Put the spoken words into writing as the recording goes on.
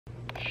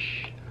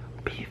Shh.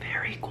 Be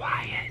very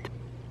quiet.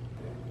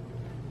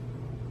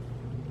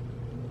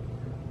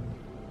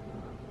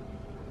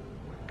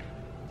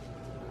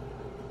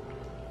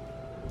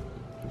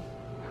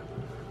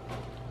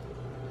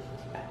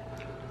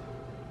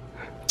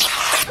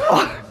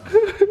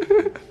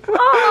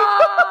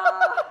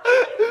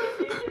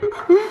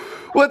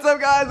 What's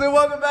up, guys, and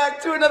welcome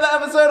back to another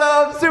episode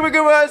of Super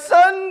Cooper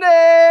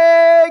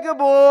Sunday. Good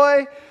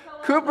boy.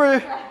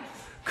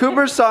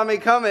 Cooper saw me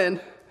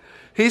coming.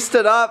 He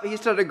stood up, he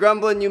started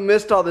grumbling, you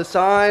missed all the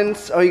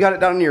signs. Oh, you got it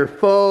down on your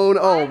phone.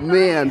 Oh,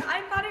 man.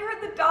 I thought he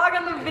heard the dog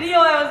on the video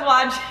I was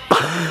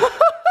watching.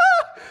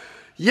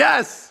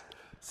 Yes,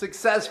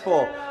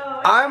 successful.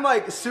 I'm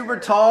like super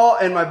tall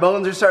and my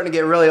bones are starting to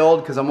get really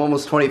old because I'm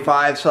almost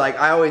 25. So like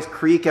I always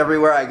creak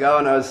everywhere I go,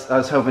 and I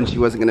was hoping she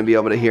wasn't gonna be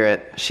able to hear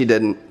it. She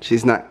didn't.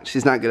 She's not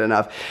good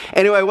enough.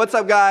 Anyway, what's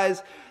up,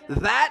 guys?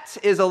 That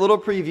is a little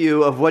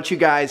preview of what you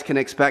guys can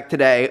expect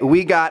today.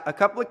 We got a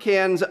couple of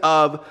cans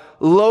of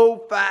low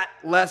fat,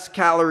 less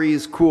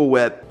calories Cool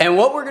Whip. And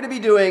what we're gonna be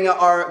doing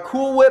are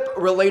Cool Whip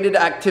related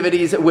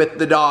activities with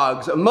the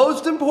dogs.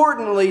 Most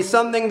importantly,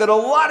 something that a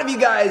lot of you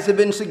guys have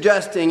been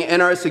suggesting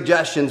in our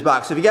suggestions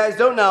box. So if you guys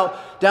don't know,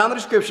 down in the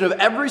description of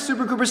every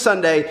Super Cooper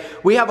Sunday,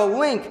 we have a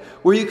link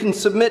where you can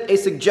submit a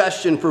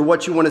suggestion for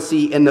what you want to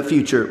see in the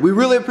future. We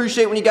really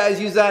appreciate when you guys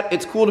use that.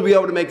 It's cool to be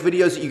able to make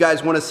videos that you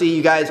guys want to see.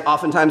 You guys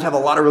oftentimes have a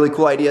lot of really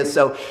cool ideas,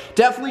 so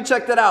definitely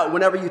check that out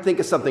whenever you think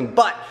of something.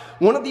 But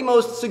one of the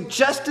most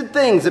suggested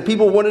things that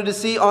people wanted to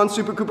see on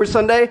Super Cooper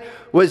Sunday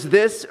was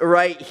this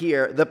right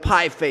here, the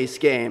pie face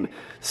game.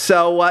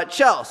 So,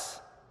 Chelsea,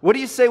 what do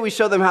you say we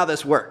show them how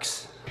this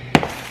works?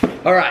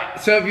 All right,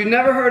 so if you've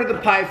never heard of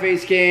the pie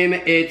face game,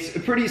 it's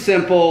pretty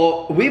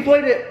simple. We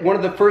played it one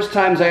of the first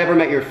times I ever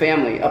met your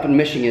family up in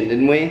Michigan,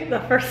 didn't we? The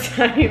first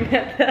time you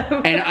met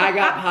them. And I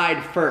got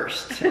pied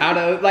first. Out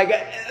of, like,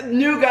 a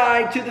new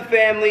guy to the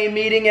family,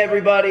 meeting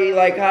everybody,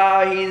 like,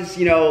 he's,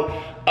 you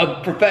know,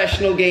 a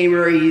professional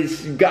gamer,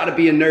 he's gotta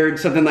be a nerd,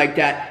 something like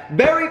that.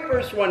 Very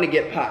first one to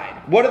get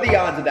pied. What are the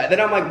odds of that?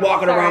 Then I'm like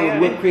walking around with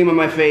whipped cream on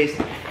my face.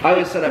 I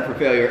was set up for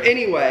failure.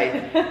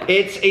 Anyway,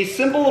 it's a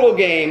simple little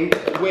game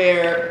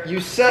where you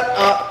set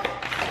up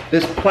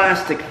this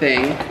plastic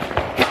thing.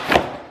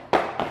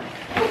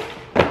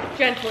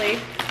 Gently.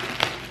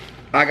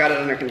 I got it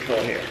under control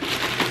here.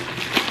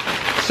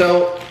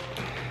 So,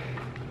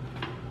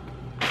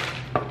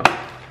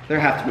 there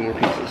have to be more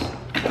pieces.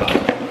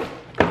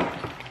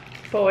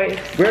 Boys.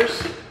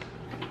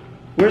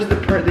 Where's the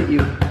part that you...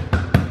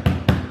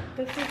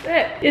 This is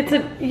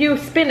it. You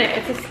spin it.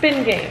 It's a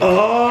spin game.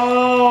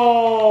 Oh!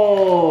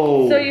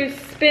 So you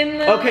spin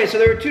the... Okay, so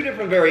there are two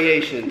different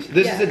variations.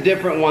 This is a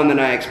different one than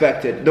I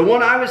expected. The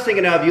one I was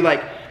thinking of, you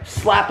like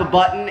slap a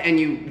button and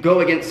you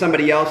go against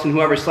somebody else, and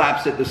whoever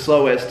slaps it the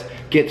slowest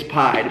gets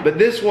pied. But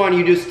this one,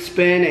 you just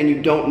spin and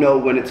you don't know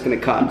when it's gonna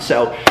come.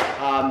 So,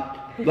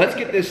 let's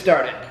get this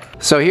started.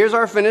 So here's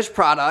our finished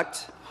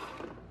product.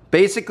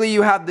 Basically,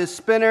 you have this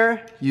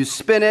spinner, you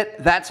spin it,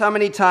 that's how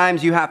many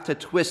times you have to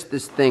twist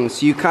this thing.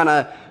 So you kind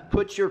of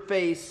put your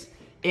face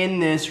in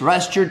this,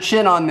 rest your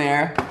chin on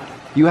there,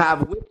 you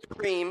have whipped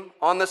cream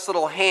on this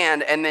little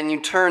hand, and then you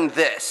turn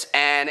this.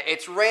 And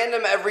it's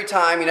random every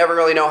time, you never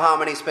really know how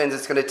many spins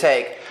it's gonna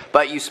take.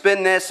 But you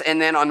spin this,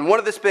 and then on one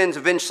of the spins,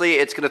 eventually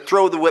it's gonna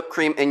throw the whipped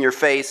cream in your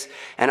face,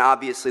 and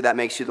obviously that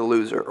makes you the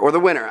loser, or the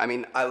winner. I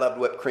mean, I love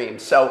whipped cream.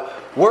 So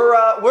we're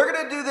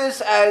gonna do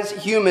this as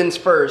humans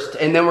first,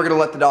 and then we're gonna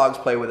let the dogs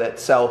play with it.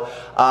 So,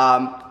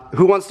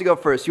 who wants to go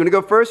first? You wanna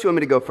go first? You want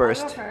me to go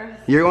first? I'll go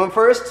first. You're going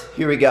first?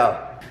 Here we go.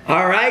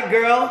 All right,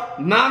 girl,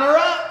 mount her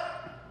up.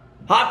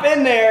 Hop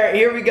in there,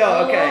 here we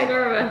go, okay. I'm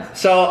nervous.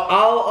 So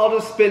I'll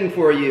just spin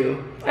for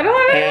you. I don't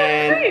have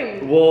any whipped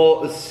cream.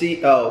 We'll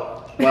see,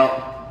 oh,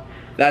 well,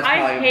 that's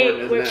probably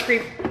important, isn't it?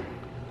 Cream.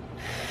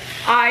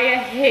 I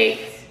hate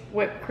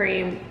whipped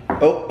cream.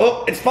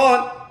 Oh, it's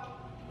falling.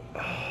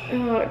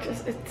 Oh,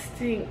 it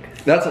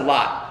stinks. That's a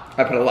lot.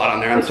 I put a lot on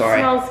there, I'm sorry.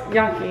 It smells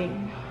yucky.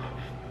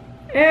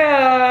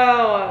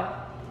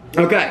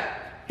 Ew. Okay,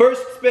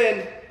 first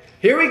spin,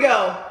 here we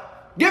go.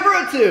 Give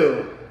her a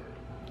 2.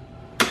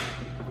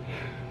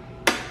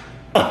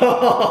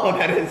 Oh,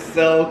 that is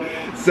so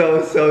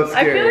scary.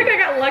 I feel like I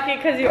got lucky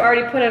because you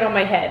already put it on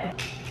my head.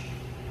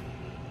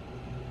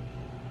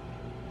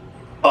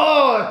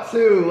 Oh,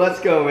 2.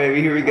 Let's go,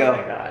 baby. Here we go. Oh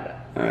my god.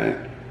 All right.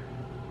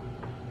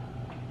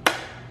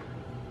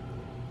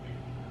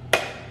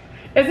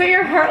 Isn't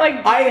your heart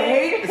like... I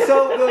hate,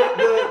 so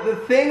the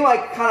thing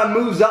like kind of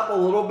moves up a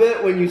little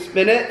bit when you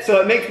spin it,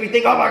 so it makes me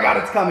think, oh my god,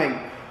 it's coming.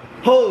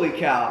 Holy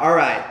cow. All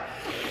right.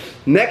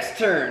 Next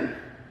turn.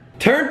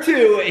 Turn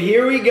 2.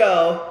 Here we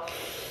go.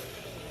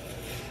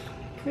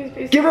 Please,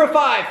 please. Give her a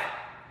 5.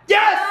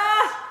 Yes!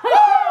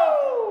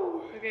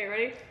 Woo! Okay,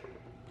 ready?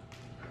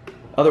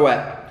 Other way.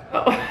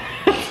 Oh.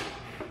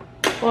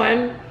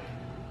 1.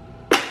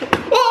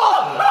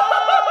 Oh!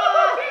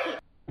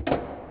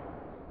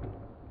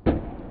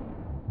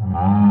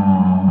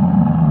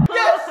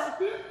 Yes!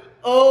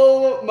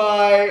 Oh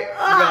my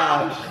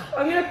gosh.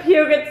 I'm gonna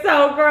puke, it's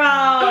so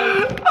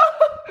gross.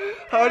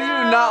 How do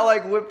you not not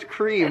like whipped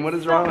cream. What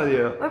is wrong with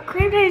you? Whipped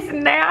cream tastes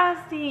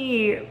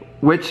nasty.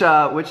 Which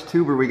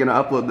tube are we gonna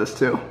upload this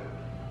to?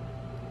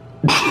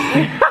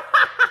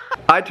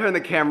 I turned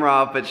the camera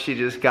off, but she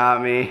just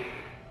got me.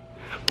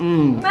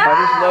 I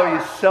just love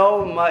you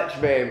so much,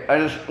 babe. I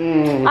just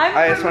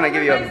want to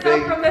give you a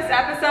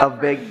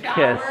big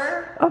kiss.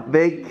 A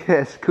big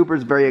kiss.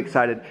 Cooper's very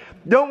excited.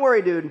 Don't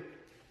worry, dude.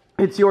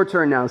 It's your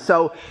turn now.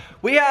 So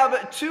we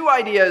have 2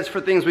 ideas for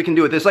things we can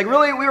do with this. Like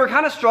really, we were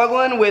kind of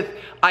struggling with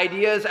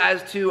ideas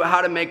as to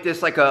how to make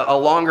this like a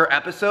longer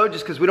episode,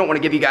 just because we don't want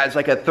to give you guys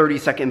like a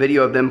 30-second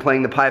video of them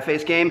playing the pie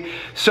face game.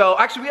 So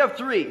actually we have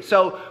 3.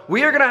 So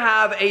we are gonna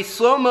have a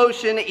slow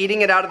motion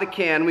eating it out of the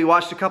can. We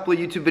watched a couple of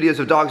YouTube videos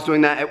of dogs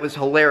doing that. It was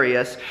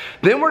hilarious.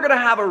 Then we're gonna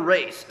have a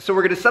race. So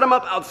we're gonna set them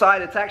up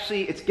outside.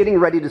 It's getting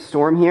ready to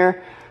storm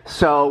here.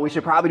 So we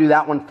should probably do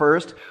that one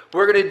first.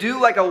 We're gonna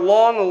do like a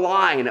long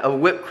line of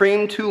whipped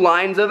cream, 2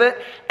 lines of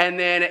it, and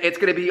then it's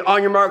gonna be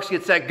on your marks,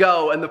 get set,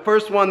 go, and the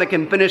first one that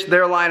can finish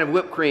their line of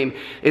whipped cream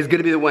is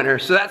gonna be the winner.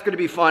 So that's gonna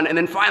be fun. And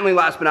then finally,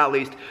 last but not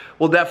least,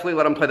 we'll definitely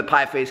let them play the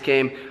pie face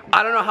game.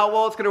 I don't know how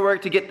well it's gonna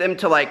work to get them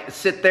to like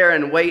sit there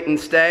and wait and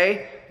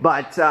stay,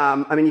 but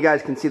I mean, you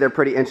guys can see they're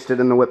pretty interested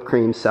in the whipped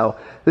cream, so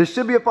this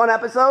should be a fun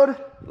episode.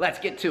 Let's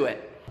get to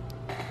it.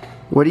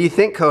 What do you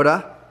think,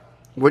 Koda?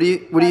 What do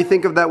you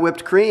think of that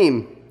whipped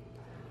cream?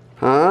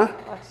 Huh?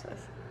 Watch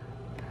this.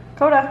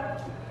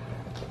 Koda.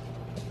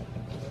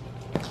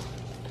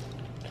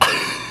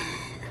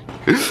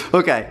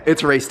 Okay,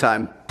 it's race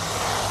time.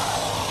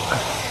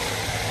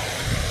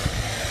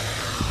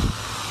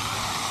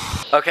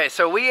 Okay,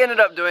 so we ended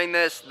up doing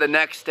this the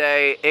next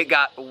day. It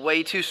got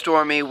way too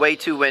stormy, way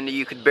too windy.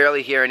 You could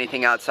barely hear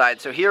anything outside.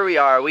 So here we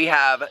are. We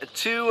have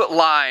 2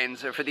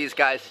 lines for these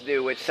guys to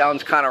do, which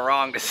sounds kind of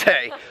wrong to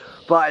say.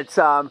 But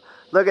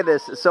look at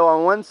this. So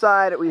on one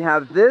side we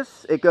have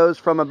this. It goes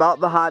from about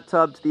the hot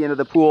tub to the end of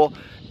the pool.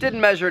 Didn't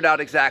measure it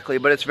out exactly,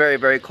 but it's very,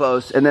 very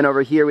close. And then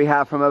over here we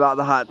have from about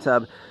the hot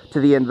tub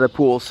to the end of the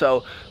pool.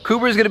 So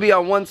Cooper's gonna be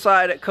on one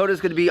side, Koda's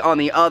gonna be on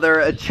the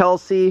other.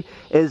 Chelsea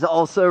is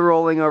also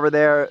rolling over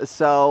there.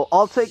 So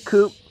I'll take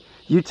Coop,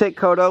 you take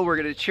Koda. We're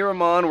gonna cheer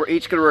them on. We're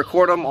each gonna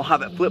record them. I'll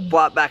have it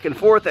flip-flop back and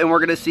forth, and we're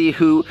gonna see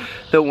who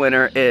the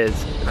winner is.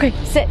 Okay,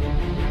 sit.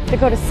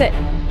 Dakota, sit.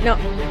 No,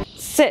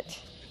 sit.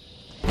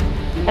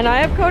 And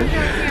I have Koda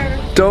down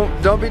here.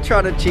 Don't be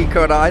trying to cheat,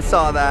 Koda. I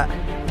saw that.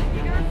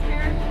 You got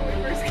scared when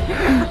we first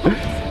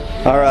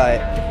came. All right.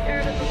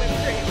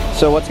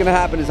 So what's gonna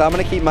happen is I'm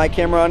gonna keep my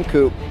camera on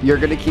Coop. You're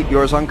gonna keep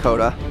yours on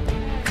Koda,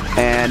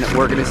 and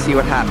we're gonna see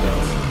what happens.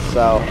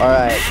 So, all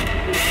right.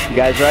 You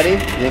guys ready? You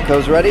think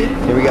Koda's ready?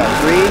 Here we go.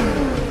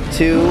 3,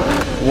 2,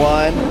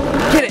 1.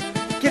 Get it!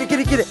 Get it! Get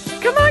it! Get it!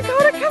 Come on,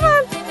 Koda! Come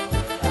on!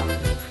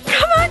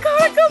 Come on,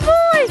 Koda! Good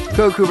boy!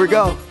 Go, Cooper!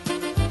 Go!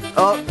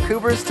 Oh,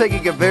 Cooper's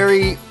taking a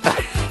very...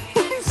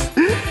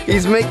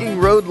 he's making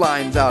road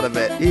lines out of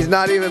it. He's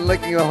not even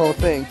licking the whole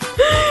thing.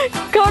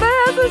 Koda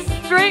has a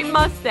straight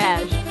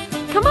mustache.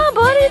 Come on,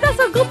 buddy. That's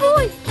a good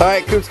boy. All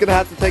right, Coop's going to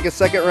have to take a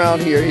second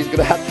round here. He's going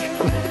to have to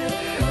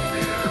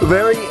come.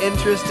 Very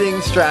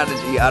interesting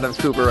strategy out of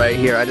Cooper right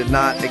here. I did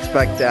not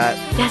expect that.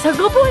 That's a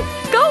good boy.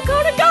 Go,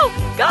 Koda, go.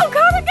 Go,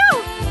 Koda,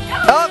 go.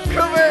 Oh,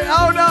 Cooper.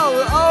 Oh,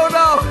 no. Oh,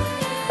 no.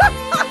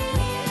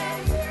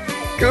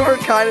 Cooper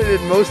kind of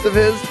did most of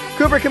his.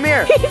 Cooper, come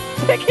here.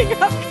 He's picking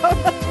up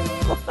Koda's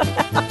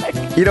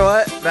flag. You know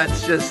what?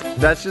 That's just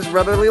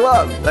brotherly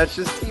love. That's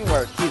just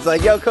teamwork. He's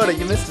like, yo, Koda,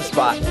 you missed a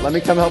spot. Let me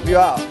come help you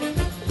out.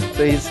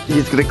 So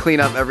he's gonna clean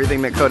up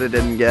everything that Koda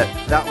didn't get.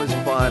 That was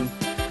fun.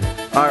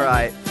 All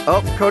right.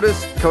 Oh,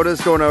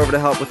 Koda's going over to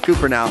help with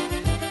Cooper now.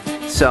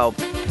 So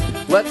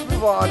let's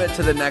move on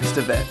to the next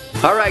event.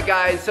 All right,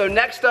 guys, so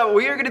next up,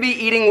 we are gonna be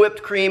eating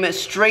whipped cream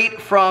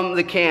straight from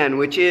the can,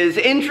 which is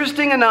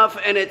interesting enough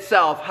in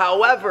itself.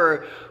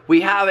 However,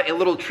 we have a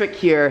little trick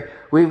here.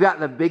 We've got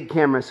the big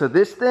camera. So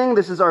this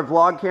is our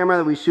vlog camera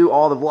that we shoot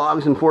all the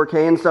vlogs in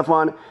 4K and stuff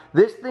on.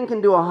 This thing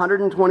can do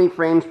 120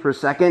 frames per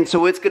second,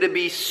 so it's gonna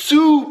be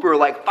super,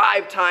 like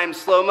 5 times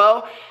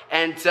slow-mo,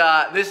 and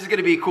this is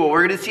gonna be cool.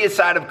 We're gonna see a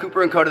side of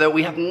Cooper and Koda that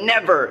we have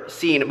never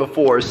seen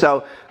before.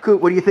 So,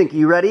 Coop, what do you think? Are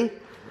you ready?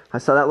 I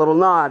saw that little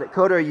nod.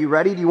 Koda, are you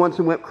ready? Do you want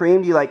some whipped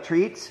cream? Do you like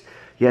treats?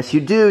 Yes, you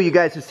do. You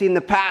guys have seen in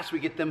the past, we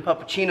get them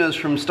puppuccinos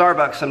from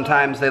Starbucks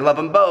sometimes. They love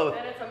them both.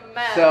 And it's a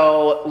mess.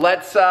 So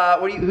let's,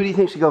 who do you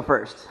think should go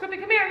first? Kobe,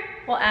 come here.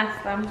 We'll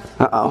ask them.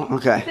 Uh-oh,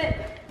 okay.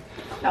 Sit.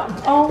 No.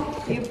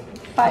 Oh, you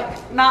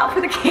fight. Not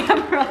for the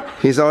camera.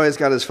 He's always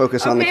got his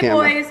focus on the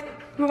camera. Okay, boys.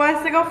 Who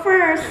wants to go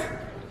first?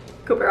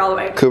 Cooper, all the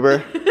way.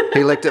 Cooper,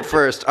 he licked it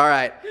first. All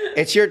right,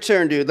 it's your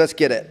turn, dude. Let's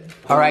get it.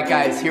 All right,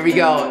 guys, here we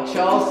go.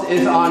 Chelsea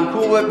is on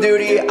Cool Whip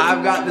duty.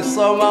 I've got the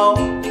slow-mo.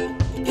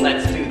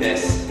 Let's do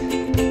this.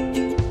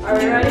 Are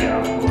we ready?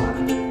 Oh, come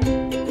on.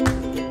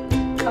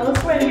 Tell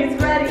us when he's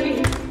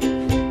ready.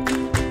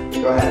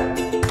 Go ahead.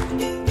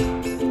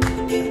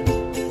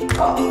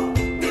 Oh.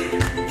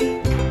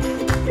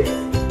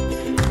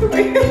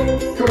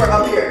 Cooper,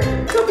 up here.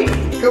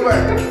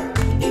 Cooper.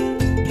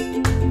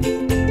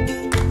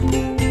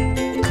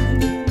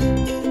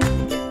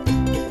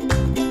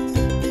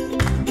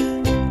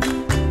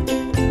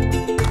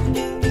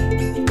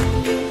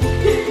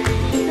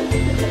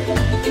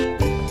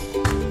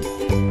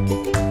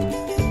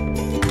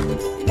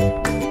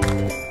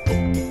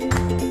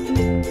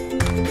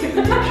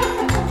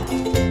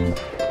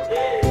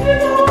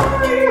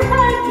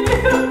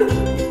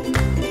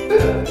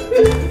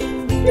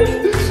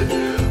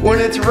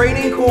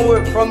 training Cool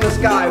Whip from the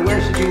sky,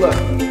 where should you look?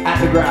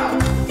 At the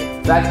ground.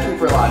 That's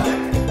Cooper logic.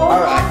 Well,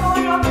 all right. I'm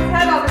falling off his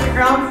head onto the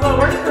ground, so it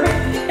works for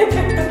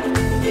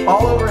me.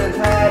 All over his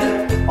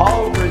head,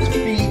 all over his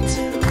feet,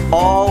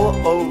 all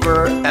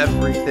over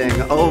everything.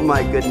 Oh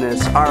my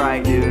goodness. All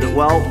right, dude.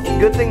 Well,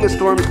 good thing the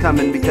storm's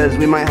coming because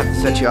we might have to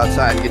set you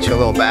outside and get you a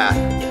little bath.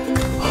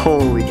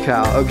 Holy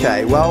cow.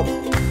 Okay, well,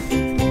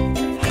 he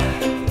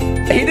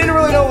didn't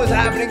really know what was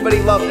happening, but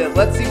he loved it.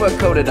 Let's see what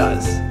Koda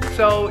does.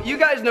 So you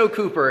guys know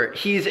Cooper.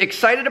 He's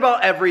excited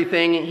about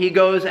everything. He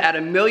goes at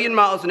 1,000,000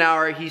 miles an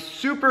hour. He's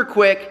super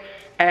quick,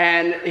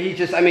 and he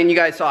just, I mean, you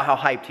guys saw how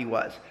hyped he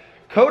was.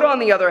 Koda, on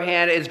the other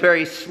hand, is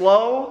very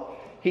slow.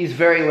 He's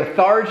very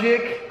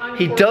lethargic.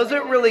 He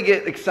doesn't really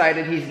get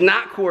excited. He's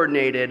not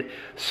coordinated.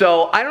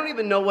 So I don't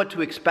even know what to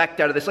expect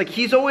out of this. Like,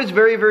 he's always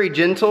very, very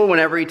gentle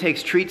whenever he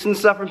takes treats and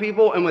stuff from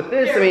people. And with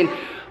this, I mean,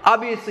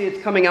 obviously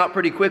it's coming out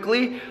pretty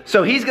quickly.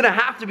 So he's gonna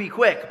have to be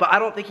quick, but I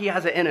don't think he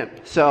has it in him.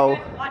 So.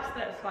 Watch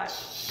this, watch.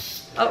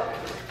 Oh.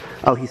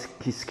 Oh, he's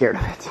scared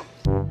of it.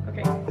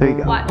 Okay. There you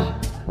go. Watch. Here,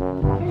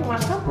 you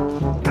want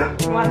some?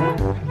 You want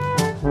it?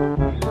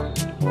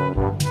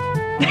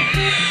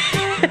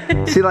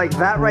 See, like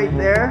that right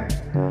there,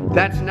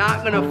 that's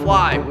not gonna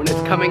fly when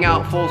it's coming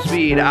out full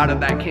speed out of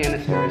that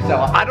canister. So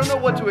I don't know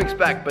what to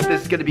expect, but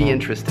this is gonna be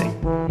interesting.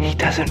 He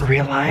doesn't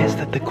realize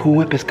that the Cool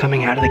Whip is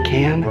coming out of the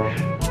can.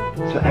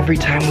 So every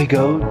time we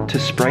go to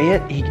spray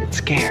it, he gets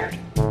scared.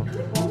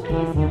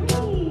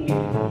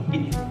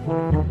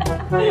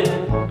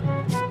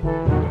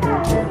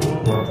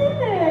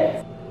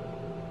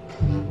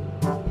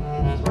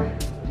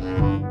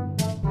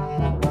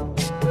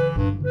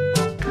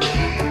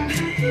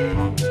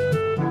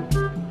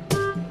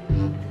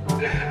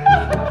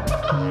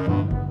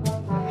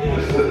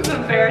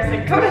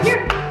 Embarrassing. Koda,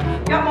 here.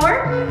 Got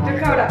more?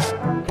 Dakota.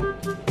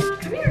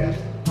 Come here.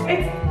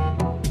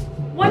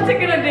 What's it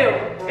gonna do?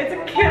 It's a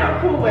can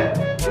of Cool Whip.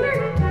 Come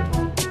here.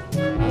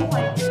 Oh, I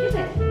did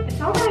it. It's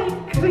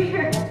alright. Come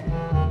here.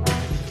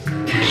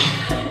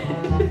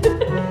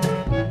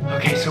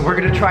 Okay, so we're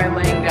gonna try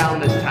laying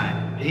down this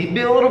time. He'd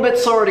be a little bit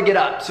slower to get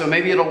up, so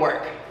maybe it'll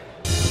work.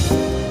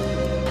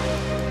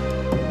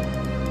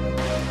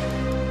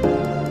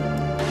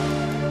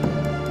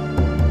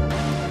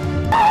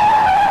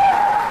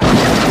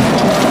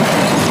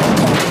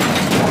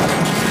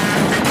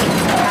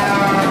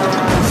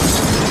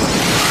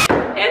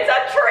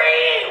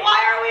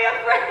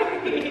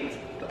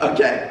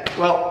 Okay,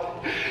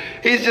 well,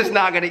 he's just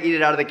not gonna eat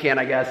it out of the can,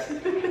 I guess.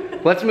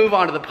 Let's move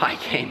on to the pie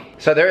game.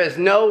 So there is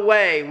no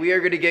way we are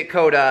gonna get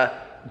Koda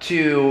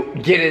to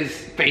get his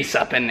face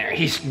up in there.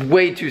 He's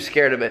way too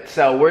scared of it.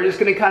 So we're just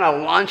gonna kind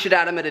of launch it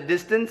at him at a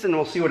distance and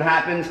we'll see what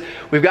happens.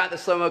 We've got the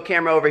slow-mo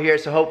camera over here,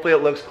 so hopefully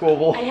it looks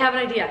cool. I have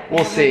an idea.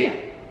 We'll see.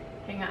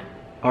 Hang on.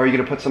 Oh, are you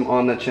gonna put some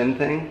on the chin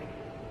thing?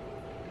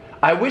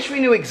 I wish we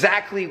knew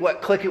exactly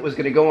what click it was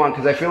gonna go on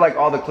because I feel like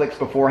all the clicks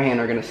beforehand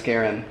are gonna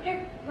scare him. Here.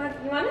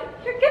 You want it?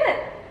 Here, get it.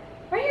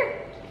 Right here.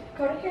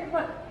 Go to here,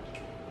 what?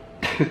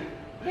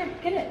 Here,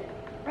 get it.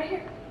 Right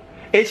here.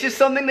 It's just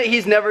something that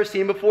he's never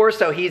seen before,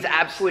 so he's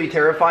absolutely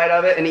terrified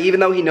of it. And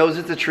even though he knows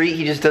it's a treat,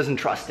 he just doesn't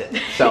trust it.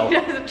 So he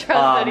doesn't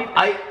trust anything.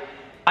 I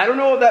don't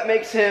know if that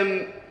makes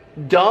him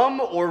dumb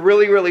or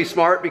really, really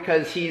smart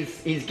because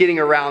he's getting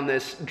around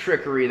this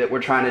trickery that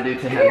we're trying to do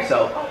to him. Here.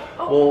 So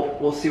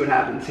we'll see what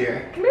happens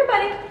here. Come here,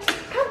 buddy.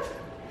 Come.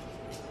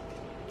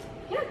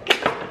 Yeah.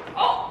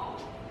 Oh.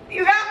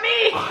 You got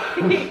me!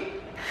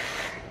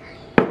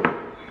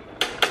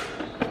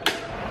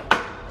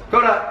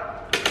 Koda!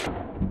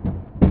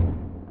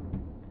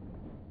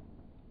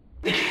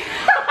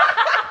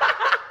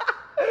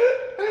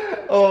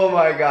 Oh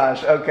my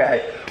gosh,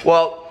 okay.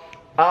 Well,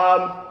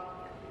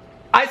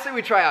 I say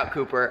we try out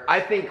Cooper. I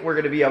think we're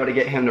gonna be able to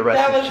get him to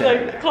rest his chin.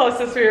 That was the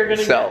closest we were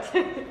gonna get.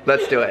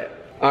 Let's do it.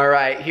 All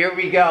right, here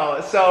we go.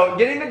 So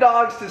getting the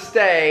dogs to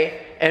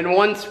stay in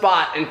one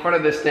spot in front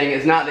of this thing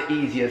is not the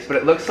easiest, but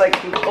it looks like,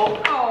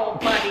 oh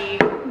buddy.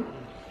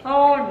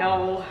 Oh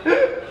no.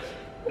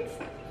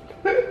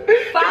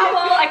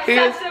 Foul,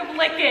 excessive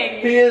licking.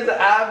 He is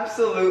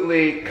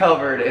absolutely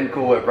covered in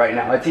Cool Whip right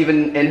now. It's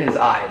even in his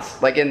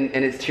eyes, like in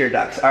his tear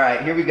ducts. All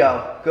right, here we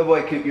go. Good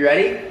boy, Coop. You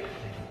ready?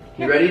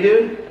 You ready,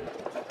 dude?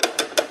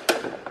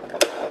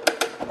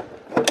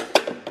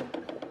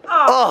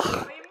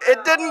 Oh,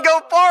 it didn't go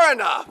far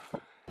enough.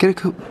 Get it,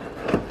 Coop.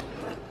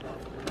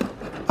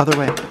 Other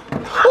way.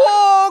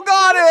 Oh,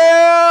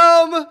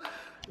 got him!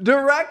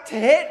 Direct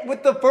hit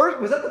with the first,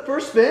 was that the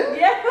first spin?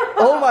 Yeah.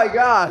 Oh my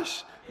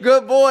gosh.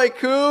 Good boy,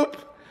 Coop.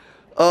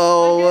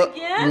 Oh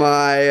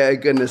my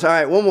goodness. All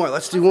right, one more.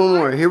 Let's do one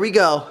more. Here we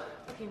go.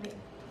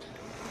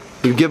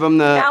 You give him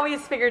the, now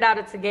he's figured out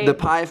it's a game. The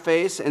pie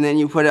face, and then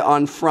you put it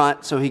on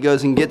front so he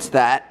goes and gets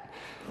that.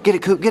 Get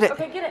it, Coop, get it.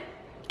 Okay, get it.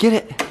 Get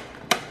it.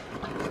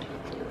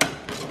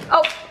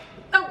 Oh,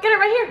 get it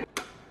right here.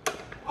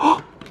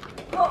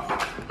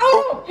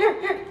 Oh,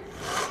 here.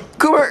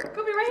 Cooper.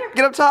 Cooper, right here.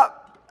 Get up top.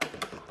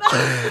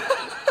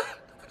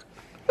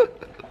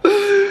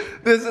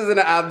 This is an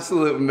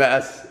absolute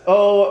mess.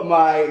 Oh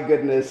my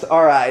goodness.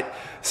 All right.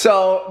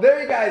 So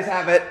there you guys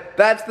have it.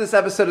 That's this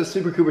episode of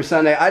Super Cooper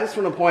Sunday. I just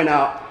want to point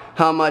out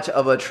how much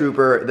of a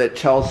trooper that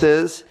Chelsea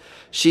is.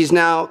 She's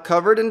now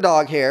covered in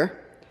dog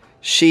hair.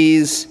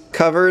 She's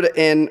covered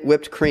in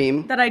whipped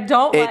cream. That I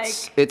don't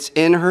like. It's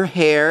in her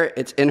hair.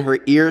 It's in her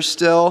ears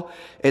still.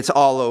 It's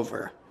all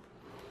over.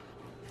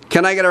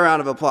 Can I get a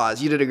round of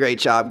applause? You did a great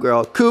job,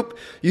 girl. Coop,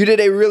 you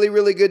did a really,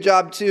 really good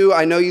job too.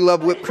 I know you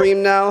love whipped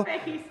cream now.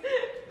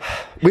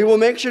 We will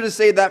make sure to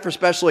save that for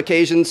special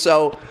occasions.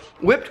 So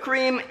whipped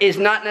cream is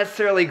not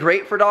necessarily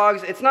great for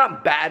dogs. It's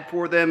not bad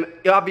for them.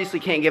 You obviously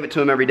can't give it to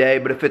them every day,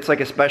 but if it's like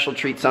a special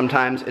treat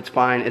sometimes, it's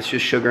fine. It's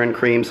just sugar and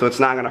cream, so it's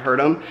not gonna hurt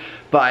them.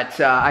 But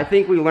I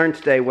think we learned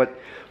today what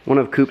one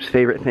of Coop's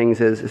favorite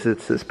things is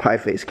it's this pie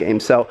face game.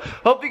 So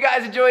hope you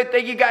guys enjoyed.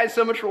 Thank you guys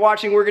so much for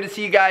watching. We're gonna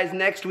see you guys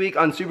next week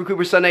on Super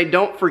Cooper Sunday.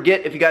 Don't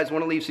forget, if you guys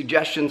wanna leave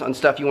suggestions on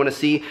stuff you wanna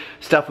see,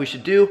 stuff we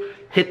should do,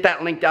 hit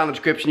that link down in the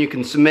description. You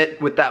can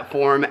submit with that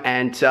form,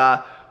 and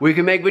we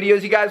can make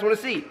videos you guys wanna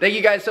see. Thank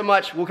you guys so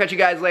much. We'll catch you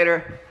guys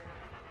later.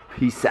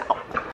 Peace out.